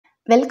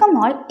Welcome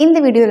all. இந்த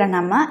வீடியோவில்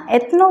நம்ம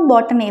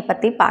எத்னோபாட்டனியை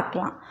பற்றி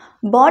பார்க்கலாம்.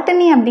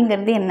 பாட்டனி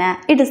அப்படிங்கிறது என்ன?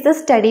 It is the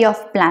study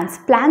of plants.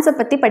 பிளான்ஸை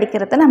பற்றி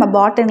படிக்கிறத நம்ம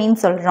பாட்டனின்னு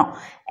சொல்கிறோம்.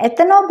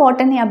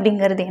 எத்னோபாட்டனி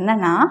அப்படிங்கிறது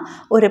என்னென்னா,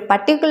 ஒரு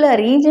பர்டிகுலர்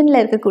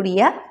ரீஜனில்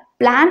இருக்கக்கூடிய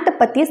பிளான்ட்டை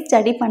பற்றி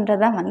ஸ்டடி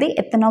பண்ணுறது தான்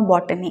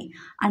எத்னோபாட்டனி.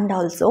 அண்ட்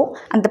ஆல்சோ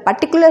அந்த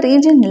பர்டிகுலர்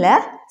ரீஜனில்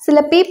சில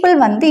பீப்புள்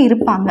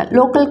இருப்பாங்க,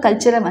 லோக்கல்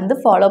கல்ச்சரை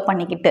ஃபாலோ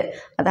பண்ணிக்கிட்டு.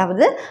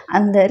 அதாவது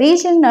அந்த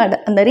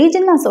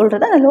ரீஜன் நான்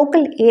சொல்கிறது, அந்த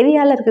லோக்கல்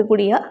ஏரியாவில்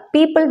இருக்கக்கூடிய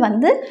பீப்புள்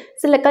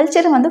சில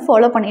கல்ச்சரை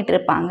ஃபாலோ பண்ணிகிட்டு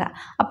இருப்பாங்க.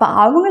 அப்போ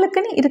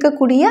அவங்களுக்குன்னு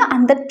இருக்கக்கூடிய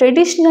அந்த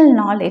ட்ரெடிஷ்னல்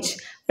நாலேஜ்,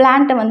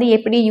 பிளான்ட்டை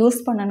எப்படி யூஸ்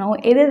பண்ணணும்,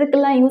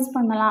 எதுக்கெல்லாம் யூஸ்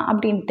பண்ணலாம்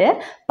அப்படின்ட்டு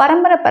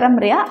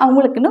பரம்பரையாக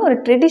அவங்களுக்குன்னு ஒரு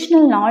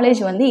ட்ரெடிஷ்னல்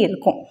நாலேஜ்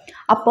இருக்கும்.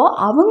 அப்போது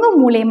அவங்க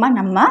மூலயமா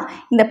நம்ம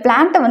இந்த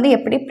பிளான்ட்டை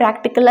எப்படி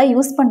ப்ராக்டிக்கலாக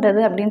யூஸ்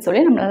பண்ணுறது அப்படின்னு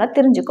சொல்லி நம்மளால்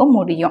தெரிஞ்சுக்க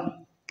முடியும்.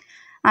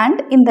 அண்ட்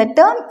இந்த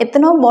டேர்ம்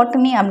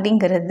எத்னோபாட்டனி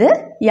அப்படிங்கிறது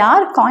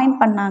யார் காயின்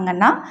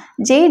பண்ணாங்கன்னா,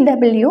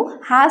 J.W.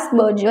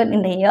 ஹாஸ்பர்ஜர்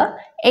இந்த இயர்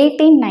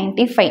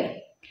 1895.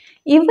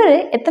 இவர்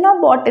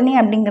எத்னோபாட்டனி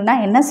அப்படிங்கிறனா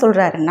என்ன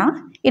சொல்கிறாருன்னா,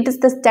 it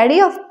is the study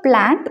of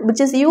plant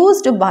which is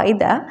used by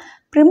the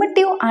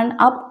primitive and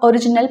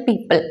original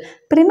people.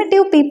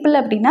 Primitive people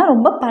அப்படின்னா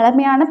ரொம்ப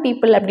பழமையான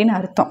பீப்புள் அப்படின்னு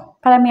அர்த்தம்,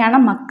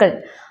 பழமையான மக்கள்.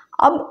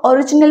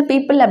 ஒரிஜினல்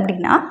பீப்புள்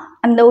அப்படின்னா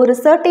அந்த ஒரு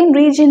சர்டைன்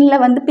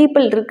ரீஜனில்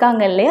பீப்புள்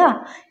இருக்காங்க இல்லையா,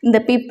 இந்த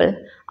பீப்புள்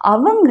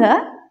அவங்க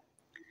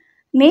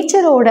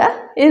நேச்சரோட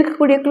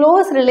இருக்கக்கூடிய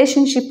க்ளோஸ்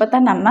ரிலேஷன்ஷிப்பை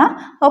தான் நம்ம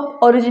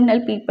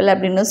ஒரிஜினல் பீப்புள்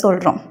அப்படின்னு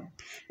சொல்கிறோம்.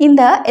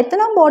 இந்த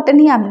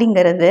எத்னோபாட்டனி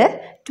அப்படிங்கிறது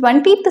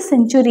 20th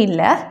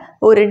செஞ்சுரியில்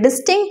ஒரு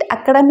distinct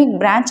academic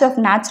branch of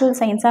natural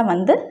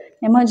சயின்ஸாக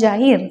emerge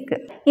ஆகி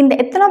இருக்குது. இந்த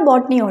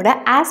எத்னோபாட்டனியோட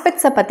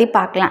ஆஸ்பெக்ட்ஸை பற்றி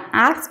பார்க்கலாம்.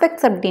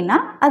 ஆஸ்பெக்ட்ஸ் அப்படின்னா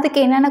அதுக்கு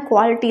என்னென்ன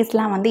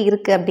குவாலிட்டிஸ்லாம்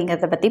இருக்குது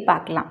அப்படிங்கிறத பற்றி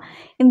பார்க்கலாம்.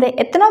 இந்த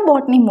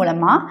எத்னோபாட்டனி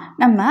மூலமாக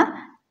நம்ம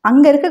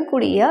அங்கே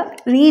இருக்கக்கூடிய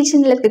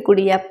ரீஜனில்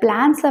இருக்கக்கூடிய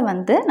பிளான்ஸை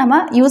நம்ம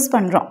யூஸ்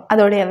பண்ணுறோம்,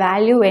 அதோடைய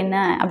வேல்யூ என்ன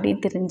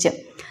அப்படின்னு தெரிஞ்சு.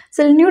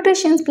 சில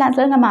நியூட்ரிஷன்ஸ்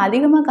பிளான்ஸில் நம்ம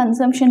அதிகமாக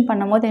கன்சம்ஷன்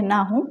பண்ணும் போது என்ன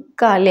ஆகும்,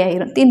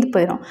 காலியாயிரும், தீர்ந்து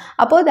போயிடும்.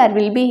 அப்போது there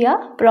will be a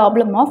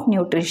problem of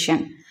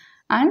nutrition.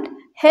 And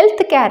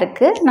health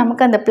கேருக்கு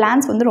நமக்கு அந்த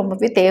பிளான்ஸ்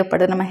ரொம்பவே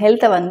தேவைப்படுது. நம்ம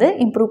ஹெல்த்தை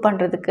இம்ப்ரூவ்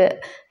பண்ணுறதுக்கு,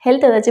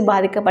 ஹெல்த் ஏதாச்சும்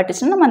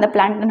பாதிக்கப்பட்டுச்சுன்னா நம்ம அந்த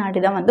பிளான்ட்டை நாடி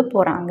தான்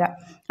போகிறாங்க.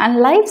 அண்ட்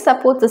லைஃப்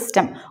சப்போர்ட்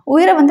சிஸ்டம்,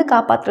 உயிரை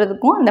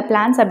காப்பாற்றுறதுக்கும் அந்த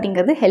பிளான்ஸ்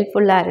அப்படிங்கிறது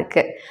ஹெல்ப்ஃபுல்லாக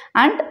இருக்குது.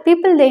 And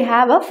people they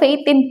have a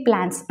faith in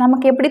plants.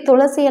 நமக்கு எப்படி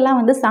துளசியெல்லாம்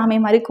சாமி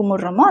மாதிரி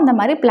கும்பிட்றோமோ அந்த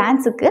மாதிரி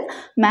பிளான்ஸுக்கு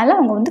மேலே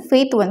அவங்க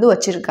ஃபெய்த்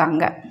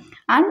வச்சுருக்காங்க.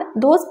 And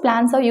those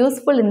plants are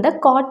useful in the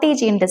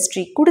cottage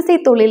industry. குடிசை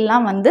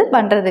தொழிலெலாம்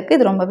பண்ணுறதுக்கு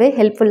இது ரொம்பவே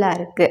ஹெல்ப்ஃபுல்லாக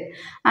இருக்குது.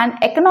 அண்ட்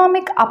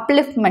எக்கனாமிக்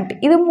அப்லிஃப்ட்மெண்ட்,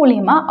 இது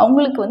மூலிமா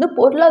அவங்களுக்கு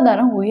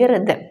பொருளாதாரம்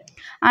உயருது.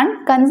 And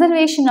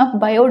conservation of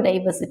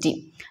biodiversity.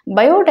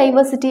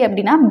 Biodiversity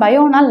அப்படின்னா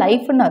பயோனா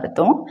லைஃப்னு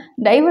அர்த்தம்,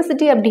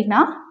 டைவர்சிட்டி அப்படின்னா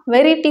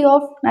வெரைட்டி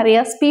ஆஃப்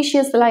நிறையா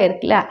ஸ்பீஷியஸ்லாம்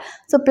இருக்குல்ல.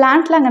 ஸோ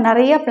பிளான்ட்டில் அங்கே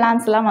நிறையா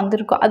பிளான்ஸ்லாம்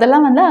வந்திருக்கும்,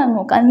 அதெல்லாம்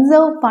அவங்க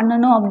கன்சர்வ்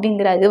பண்ணணும்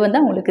அப்படிங்கிற இது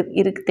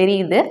அவங்களுக்கு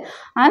தெரியுது.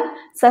 And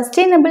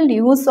sustainable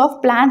use of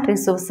plant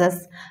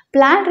resources.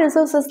 Plant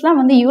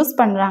ரிசோர்ஸஸ்லாம் use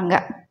பண்ணுறாங்க.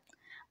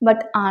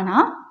 பட்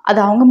ஆனால் அதை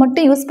அவங்க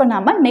மட்டும் யூஸ்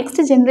பண்ணாமல்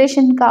நெக்ஸ்ட்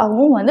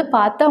ஜென்ரேஷனுக்காகவும்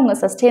பார்த்து அவங்க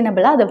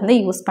சஸ்டெயினபிளாக அதை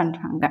யூஸ்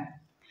பண்ணுறாங்க.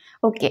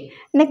 ஓகே,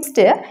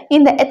 நெக்ஸ்ட்டு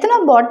இந்த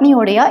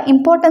எத்னோபாட்டனியோடைய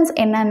இம்பார்ட்டன்ஸ்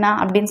என்னென்ன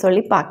அப்படின்னு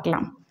சொல்லி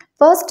பார்க்கலாம்.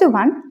 ஃபர்ஸ்ட்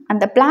ஒன்,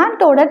 அந்த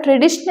பிளான்ட்டோட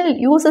ட்ரெடிஷ்னல்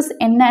யூசஸ்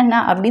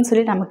என்னென்ன அப்படின்னு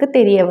சொல்லி நமக்கு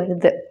தெரிய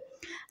வருது.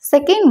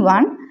 செகண்ட்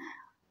ஒன்,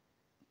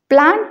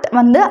 பிளான்ட்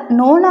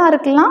நோனாக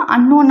இருக்கலாம்,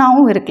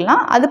 அன்னோனாகவும்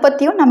இருக்கலாம், அது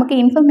பற்றியும் நமக்கு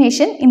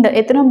இன்ஃபர்மேஷன் இந்த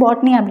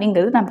எத்னோபாட்டனி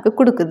அப்படிங்கிறது நமக்கு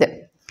கொடுக்குது.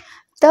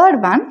 Third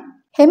one,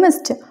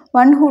 chemist,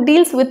 one who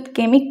deals with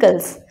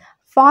chemicals.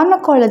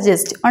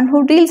 Pharmacologist, one who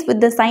deals with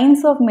the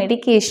science of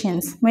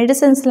medications.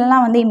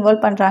 மெடிசன்ஸ்லாம்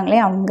involve பண்ணுறாங்களே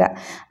அவங்க.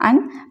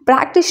 And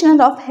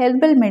practitioner of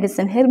herbal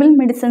medicine, herbal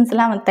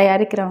மெடிசன்ஸ்லாம்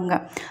தயாரிக்கிறவங்க.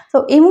 So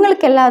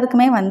இவங்களுக்கு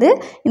எல்லாத்துக்குமே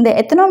இந்த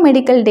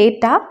எத்னோமெடிக்கல்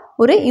டேட்டா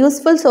ஒரு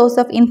யூஸ்ஃபுல் சோர்ஸ்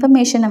ஆஃப்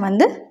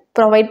இன்ஃபர்மேஷனை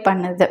ப்ரொவைட்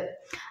பண்ணுது.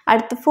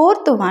 அடுத்து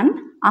ஃபோர்த் ஒன்,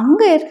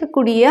 அங்கே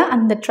இருக்கக்கூடிய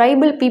அந்த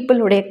ட்ரைபல்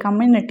பீப்புளுடைய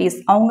கம்யூனிட்டிஸ்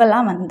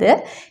அவங்கெல்லாம்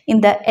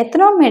இந்த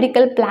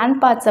எத்னோமெடிக்கல் பிளான்ட்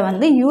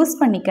பார்ட்ஸை யூஸ்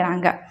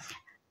பண்ணிக்கிறாங்க.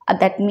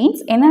 தட்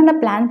மீன்ஸ் என்னென்ன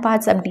பிளான்ட்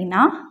பார்ட்ஸ்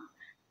அப்படின்னா,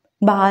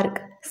 park,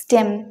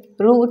 stem,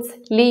 roots,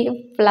 leave,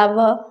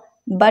 flower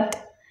but,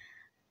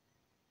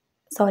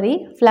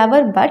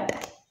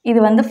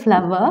 இது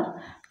flower,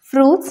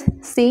 fruits,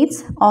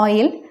 seeds,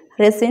 oil,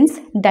 resins,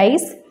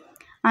 dies,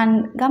 and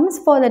comes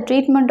for the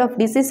treatment of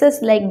diseases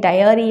like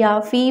diarrhea,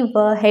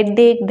 fever,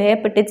 headache,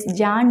 diabetes,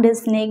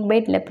 jaundice, snake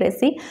bite,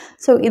 leprosy.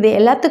 So இது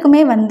எல்லாத்துக்குமே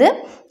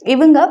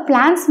இவங்க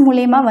plans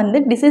மூலயமா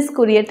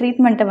டிசீஸ்க்குரிய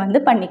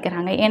ட்ரீட்மெண்ட்டை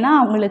பண்ணிக்கிறாங்க. ஏன்னா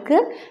அவங்களுக்கு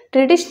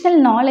traditional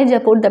knowledge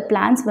about the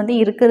plans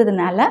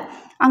இருக்கிறதுனால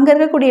அங்கே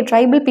இருக்கக்கூடிய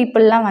ட்ரைபல்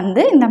பீப்புளெலாம்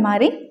இந்த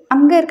மாதிரி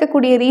அங்கே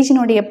இருக்கக்கூடிய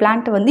ரீஜனுடைய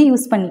பிளான்ட்டை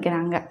யூஸ்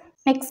பண்ணிக்கிறாங்க.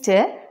 நெக்ஸ்ட்டு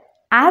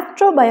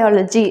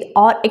ஆஸ்ட்ரோபயாலஜி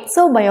ஆர்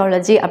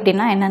எக்ஸோபயாலஜி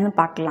அப்படின்னா என்னென்னு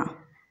பார்க்கலாம்.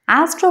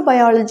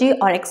 Astrobiology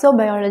or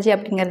exobiology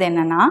அப்படிங்கிறது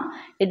என்னன்னா,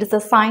 it is a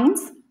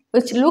science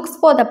which looks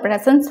for the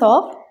presence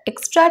of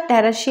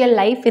extraterrestrial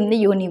life in the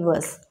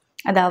universe.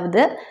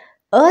 அதாவது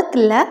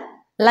earthல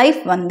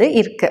லைஃப்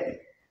இருக்குது.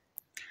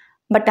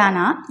 பட்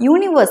ஆனால்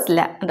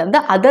யூனிவர்ஸில், அதாவது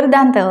அதர்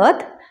தேன் த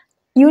எர்த்,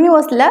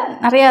 யூனிவர்ஸில்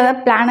நிறைய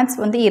பிளானட்ஸ்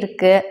வந்து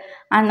இருக்குது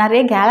அண்ட்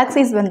நிறைய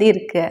கேலக்ஸிஸ் வந்து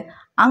இருக்குது.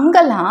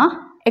 அங்கெல்லாம்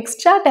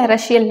எக்ஸ்ட்ரா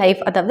டெரஸ்ட்ரியல்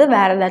லைஃப், அதாவது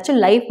வேறு ஏதாச்சும்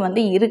லைஃப்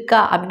வந்து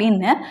இருக்கா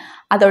அப்படின்னு,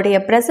 அதோடைய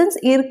ப்ரெசன்ஸ்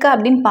இருக்கா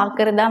அப்படின்னு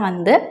பார்க்குறது தான்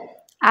வந்து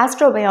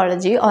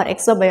ஆஸ்ட்ரோபயாலஜி ஆர்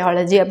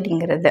எக்ஸோபயாலஜி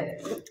அப்படிங்கிறது.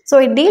 So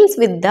it deals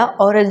with the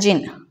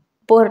origin.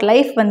 இப்போ ஒரு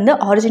லைஃப் வந்து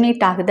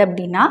ஆரிஜினேட் ஆகுது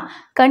அப்படின்னா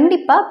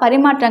கண்டிப்பாக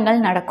பரிமாற்றங்கள்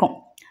நடக்கும்.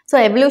 ஸோ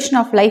எவல்யூஷன்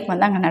ஆஃப் லைஃப்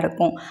வந்து அங்கே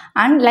நடக்கும்.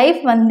 அண்ட்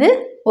லைஃப் வந்து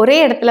ஒரே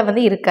இடத்துல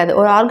வந்து இருக்காது.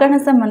 ஒரு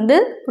ஆர்கானிசம் வந்து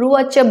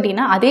உருவாச்சு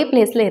அப்படின்னா அதே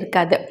பிளேஸில்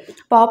இருக்காது.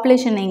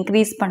 பாப்புலேஷனை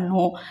இன்க்ரீஸ்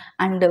பண்ணும்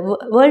அண்டு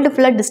வேர்ல்டு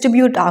ஃபுல்லாக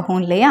டிஸ்ட்ரிபியூட் ஆகும்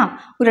இல்லையா?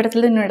 ஒரு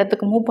இடத்துல இன்னொரு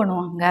இடத்துக்கு மூவ்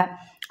பண்ணுவாங்க.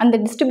 அந்த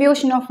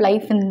distribution of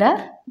life in the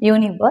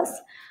universe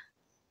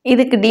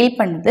இதுக்கு டீல்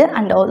பண்ணுது.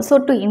 And also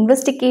to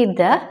investigate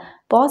the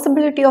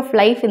possibility of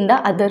life in the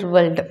other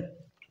world,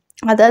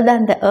 அதாவது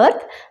அந்த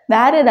எர்த்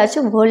வேறு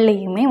ஏதாச்சும்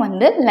வேர்ல்ட்லேயுமே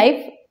வந்து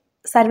லைஃப்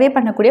சர்வே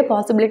பண்ணக்கூடிய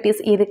பாசிபிலிட்டிஸ்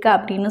இருக்கா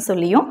அப்படின்னு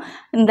சொல்லியும்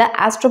இந்த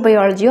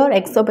ஆஸ்ட்ரோபயாலஜி ஆர்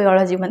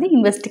எக்ஸோபயாலஜி வந்து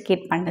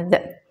இன்வெஸ்டிகேட் பண்ணுது.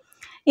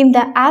 இந்த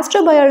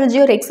ஆஸ்ட்ரோபயாலஜி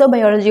ஆர்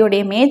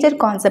எக்ஸோபயாலஜியோடைய மேஜர்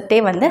கான்செப்டே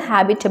வந்து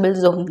ஹேபிட்டபிள்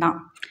ஜோன் தான்.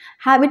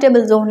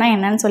 ஹேபிட்டபிள் ஜோன்னா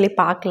என்னன்னு சொல்லி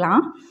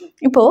பார்க்கலாம்.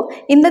 இப்போது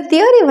இந்த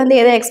தியரி வந்து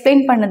எதை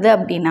எக்ஸ்பிளைன் பண்ணுது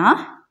அப்படின்னா,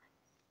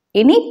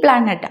 எனி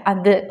பிளானட்,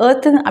 அது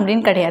எர்த்து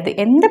அப்படின்னு கிடையாது,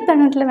 எந்த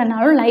பிளானட்டில்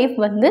வேணாலும் லைஃப்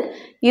வந்து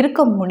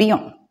இருக்க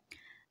முடியும்.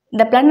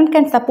 the planet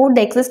can support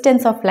the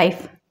existence of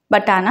life.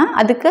 But ஆனால்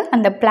அதுக்கு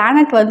அந்த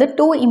பிளானட் வந்து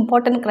 2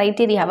 இம்பார்ட்டன்ட்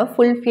க்ரைட்டீரியாவை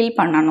ஃபுல்ஃபில்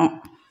பண்ணணும்.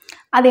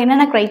 அது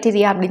என்னென்ன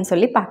க்ரைட்டீரியா அப்படின்னு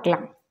சொல்லி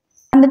பார்க்கலாம்.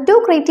 அந்த 2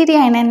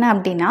 க்ரைட்டீரியா என்னென்ன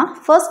அப்படின்னா,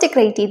 ஃபர்ஸ்ட்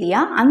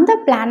க்ரைட்டீரியா, அந்த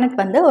பிளானட்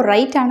வந்து ஒரு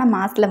ரைட்டான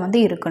மாஸில் வந்து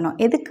இருக்கணும்.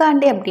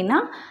 எதுக்காண்டி அப்படின்னா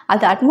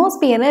அது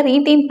அட்மாஸ்பியரை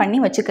ரீட்டைன் பண்ணி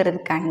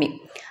வச்சுக்கிறதுக்காண்டி.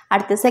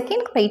 அடுத்து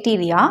செகண்ட்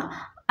க்ரைட்டீரியா,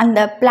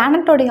 அந்த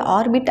பிளானட்டோடைய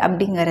ஆர்பிட்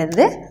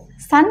அப்படிங்கிறது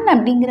சன்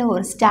அப்படிங்கிற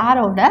ஒரு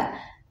ஸ்டாரோட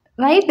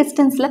ரைட்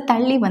டிஸ்டன்ஸில்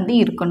தள்ளி வந்து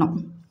இருக்கணும்.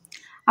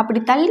 அப்படி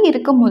தள்ளி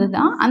இருக்கும்போது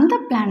தான் அந்த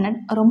பிளானட்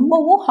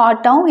ரொம்பவும்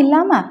ஹாட்டாகவும்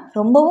இல்லாமல்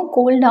ரொம்பவும்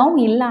கோல்டாகவும்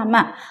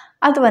இல்லாமல்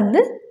அது வந்து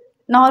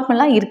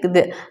நார்மலாக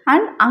இருக்குது.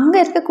 அண்ட் அங்கே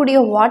இருக்கக்கூடிய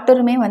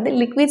வாட்டருமே வந்து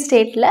லிக்விட்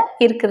ஸ்டேட்டில்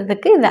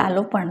இருக்கிறதுக்கு இதை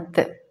அலோவ்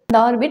பண்ணுது. இந்த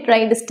ஆர்பிட்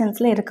ரைட்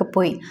டிஸ்டன்ஸில் இருக்க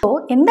போய் ஸோ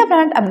எந்த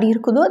பிளானட் அப்படி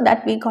இருக்குதோ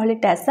that we call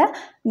it as a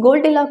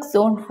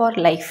Goldilockszone for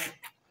life.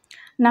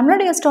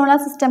 நம்மளுடைய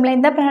சோலார் சிஸ்டமில்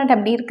எந்த பிளானட்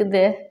அப்படி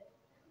இருக்குது?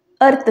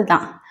 எர்த்து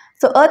தான்.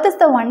 So earth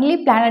is the only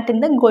planet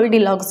in the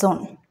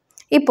Goldilockszone.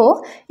 இப்போது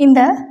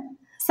இந்த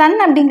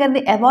சன் அப்படிங்கிறது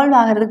எவால்வ்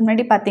ஆகிறதுக்கு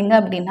முன்னாடி பார்த்திங்க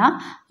அப்படின்னா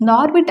இந்த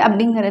ஆர்பிட்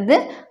அப்படிங்கிறது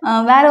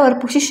வேறு ஒரு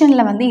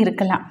பொசிஷனில் வந்து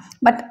இருக்கலாம்.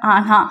 பட்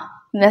ஆனால்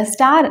இந்த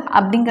ஸ்டார்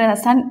அப்படிங்கிற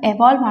சன்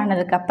எவால்வ்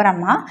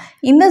ஆனதுக்கப்புறமா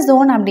இந்த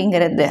ஜோன்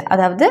அப்படிங்கிறது,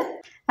 அதாவது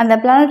அந்த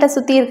பிளானட்டை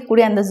சுற்றி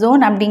இருக்கக்கூடிய அந்த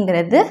ஜோன்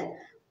அப்படிங்கிறது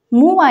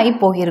மூவ் ஆகி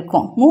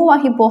போயிருக்கும். மூவ்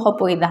ஆகி போக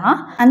போய் தான்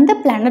அந்த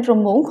பிளானட்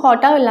ரொம்பவும்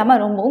ஹாட்டாக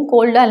இல்லாமல் ரொம்பவும்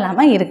கோல்டாக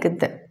இல்லாமல்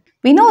இருக்குது.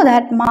 We know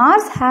that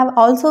Mars have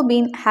also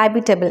been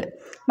habitable.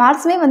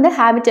 மார்ஸுமே வந்து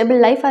ஹேபிட்டபிள்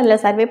லைஃப்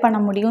அதில் சர்வே பண்ண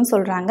முடியும்னு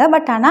சொல்கிறாங்க.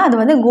 பட் ஆனால் அது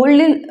வந்து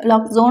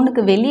கோல்டிலாக்ஸ்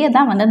ஜோனுக்கு வெளியே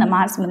தான் வந்து அந்த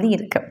மார்ஸ் வந்து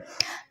இருக்குது.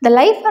 The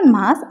life on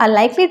Mars are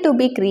likely to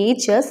be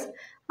creatures,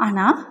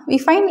 ஆனால் we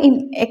find in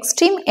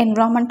extreme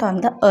environment on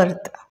the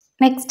earth.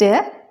 Next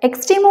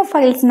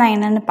எக்ஸ்ட்ரீமோஃபைல்ஸ்னால்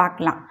என்னென்னு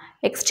பார்க்கலாம்.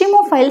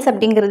 எக்ஸ்ட்ரீமோஃபைல்ஸ்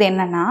அப்படிங்கிறது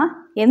என்னென்னா,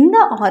 எந்த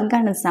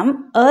ஆர்கானிசம்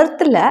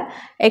எர்த்தில்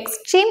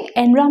எக்ஸ்ட்ரீம்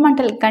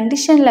என்விரான்மெண்டல்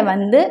கண்டிஷனில்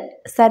வந்து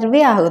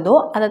சர்வே ஆகுதோ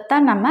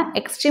அதைத்தான் நம்ம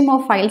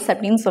எக்ஸ்ட்ரீமோஃபைல்ஸ்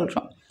அப்படின்னு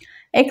சொல்கிறோம்.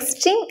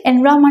 எக்ஸ்ட்ரீம்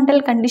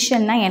என்விரான்மெண்டல்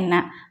கண்டிஷன்னா என்ன?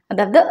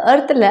 அதாவது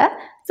எர்த்தில்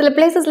சில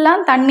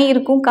பிளேசஸ்லாம் தண்ணி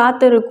இருக்கும்,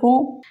 காற்று இருக்கும்,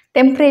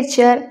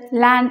 டெம்பரேச்சர்,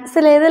 லேண்ட்,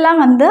 சில இதெல்லாம்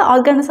வந்து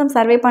ஆர்கானிசம்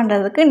சர்வே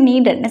பண்ணுறதுக்கு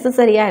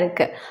நெசசரியாக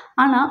இருக்குது.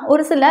 ஆனால்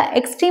ஒரு சில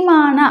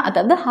எக்ஸ்ட்ரீமான,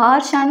 அதாவது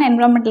ஹார்ஷான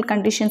என்விரான்மெண்டல்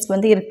கண்டிஷன்ஸ்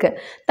வந்து இருக்குது.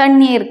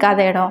 தண்ணியே இருக்காத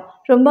இடம்,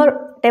 ரொம்ப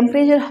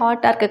டெம்பரேச்சர்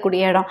ஹாட்டாக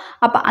இருக்கக்கூடிய இடம்.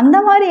 அப்போ அந்த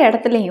மாதிரி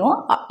இடத்துலையும்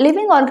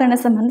லிவிங்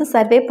ஆர்கானிசம் வந்து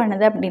சர்வே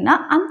பண்ணுது அப்படின்னா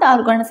அந்த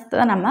ஆர்கானிசத்தை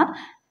தான் நம்ம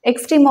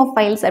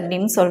எக்ஸ்ட்ரீமோஃபைல்ஸ்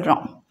அப்படின்னு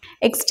சொல்கிறோம்.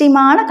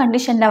 எக்ஸ்ட்ரீமான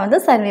கண்டிஷனில் வந்து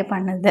சர்வே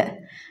பண்ணுது.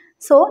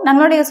 ஸோ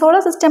நம்மளுடைய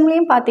சோலார்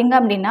சிஸ்டம்லேயும் பார்த்திங்க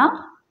அப்படின்னா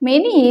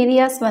மெனி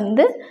ஏரியாஸ்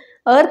வந்து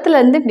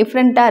எர்த்துலேருந்து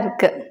டிஃப்ரெண்ட்டாக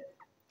இருக்குது.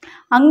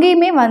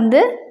 அங்கேயுமே வந்து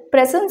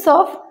ப்ரெசன்ஸ்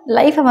ஆஃப்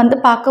லைஃப்பை வந்து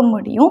பார்க்க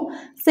முடியும்,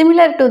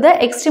 similar to the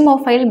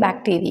எக்ஸ்ட்ரீமோஃபைல்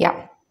bacteria.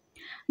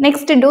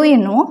 Next two you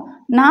know,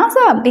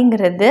 NASA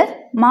அப்படிங்கிறது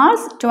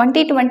மார்ஸ்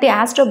 2020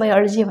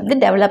 ஆஸ்ட்ரோபயாலஜியை வந்து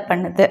டெவலப்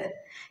பண்ணுது.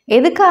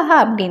 எதுக்காக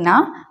அப்படின்னா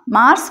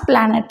மார்ஸ்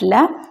பிளானட்டில்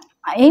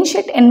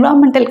ஏன்ஷியன்ட்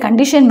என்விரான்மெண்டல்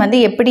கண்டிஷன் வந்து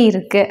எப்படி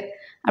இருக்குது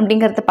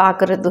அப்படிங்கிறத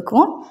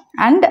பார்க்குறதுக்கும்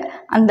அண்ட்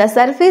அந்த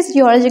சர்ஃபேஸ்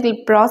ஜியாலஜிக்கல்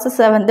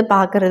ப்ராசஸை வந்து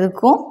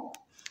பார்க்குறதுக்கும்,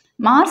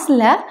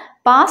 மார்ஸில்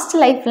பாஸ்ட்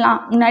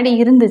லைஃப்லாம் முன்னாடி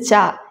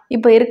இருந்துச்சா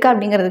இப்போ இருக்கா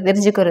அப்படிங்கிறத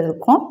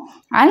தெரிஞ்சுக்கிறதுக்கும்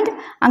அண்ட்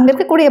அங்கே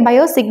இருக்கக்கூடிய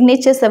பயோ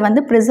சிக்னேச்சர்ஸை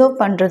வந்து ப்ரிசர்வ்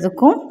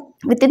பண்ணுறதுக்கும்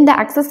within the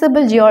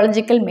accessible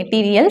geological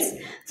materials.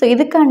 So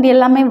இதுக்காண்டி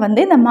எல்லாமே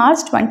வந்து இந்த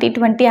மார்ச்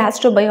 2020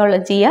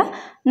 ஆஸ்ட்ரோபயாலஜியை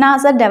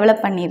நாசா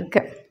டெவலப்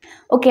பண்ணியிருக்கு.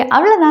 ஓகே,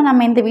 அவ்வளோதான்.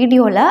 நம்ம இந்த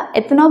வீடியோவில்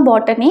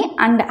எத்னோபாட்டனி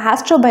அண்ட்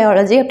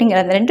ஆஸ்ட்ரோபயாலஜி அப்படிங்கிற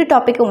அந்த 2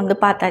 டாப்பிக்கும் வந்து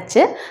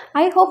பார்த்தாச்சு.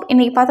 ஐ ஹோப்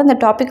இன்றைக்கி பார்த்த அந்த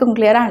டாப்பிக்கும்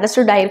கிளியராக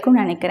அண்டர்ஸ்டுட்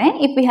ஆகிருக்கும்னு நினைக்கிறேன்.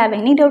 If you have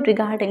any doubt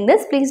regarding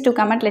this, please to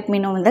comment, let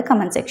me no in the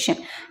comment section.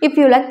 If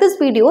you like this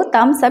video,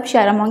 Thums up,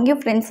 share among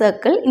your friends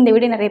circle. இந்த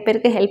video நிறைய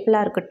பேருக்கு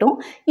ஹெல்ப்ஃபுல்லாக இருக்கட்டும்.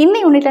 இந்த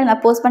யூனிட்டில்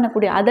நான் post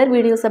பண்ணக்கூடிய other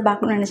வீடியோஸை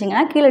பார்க்கணும்னு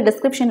நினச்சிங்கன்னா கீழே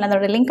டிஸ்கிரிப்ஷனில்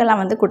அதோட லிங்க்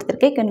எல்லாம் வந்து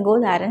கொடுத்துருக்கேன். Can go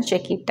there and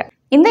check it.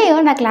 இந்த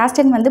இயர் நான் கிளாஸ்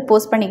 10 வந்து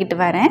போஸ்ட் பண்ணிக்கிட்டு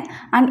வரேன்.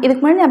 அண்ட்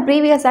இதுக்கு முன்னாடி நான்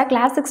ப்ரீவியஸாக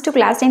கிளாஸ் 6 to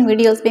கிளாஸ் 10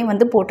 வீடியோஸ்மே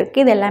வந்து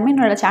போட்டிருக்கேன். இது எல்லாமே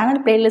என்னோட சேனல்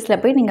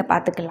பிளேலிஸ்ட்டில் போய் நீங்கள்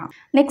பார்த்துக்கலாம்.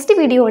 நெக்ஸ்ட்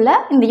வீடியோவில்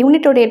இந்த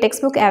யூனிட்டோடைய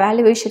டெக்ஸ்ட் புக்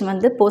எவாலுவேஷன்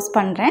வந்து போஸ்ட்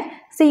பண்ணுறேன்.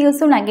 See you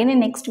soon again in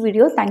next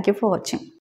video. Thank you for watching.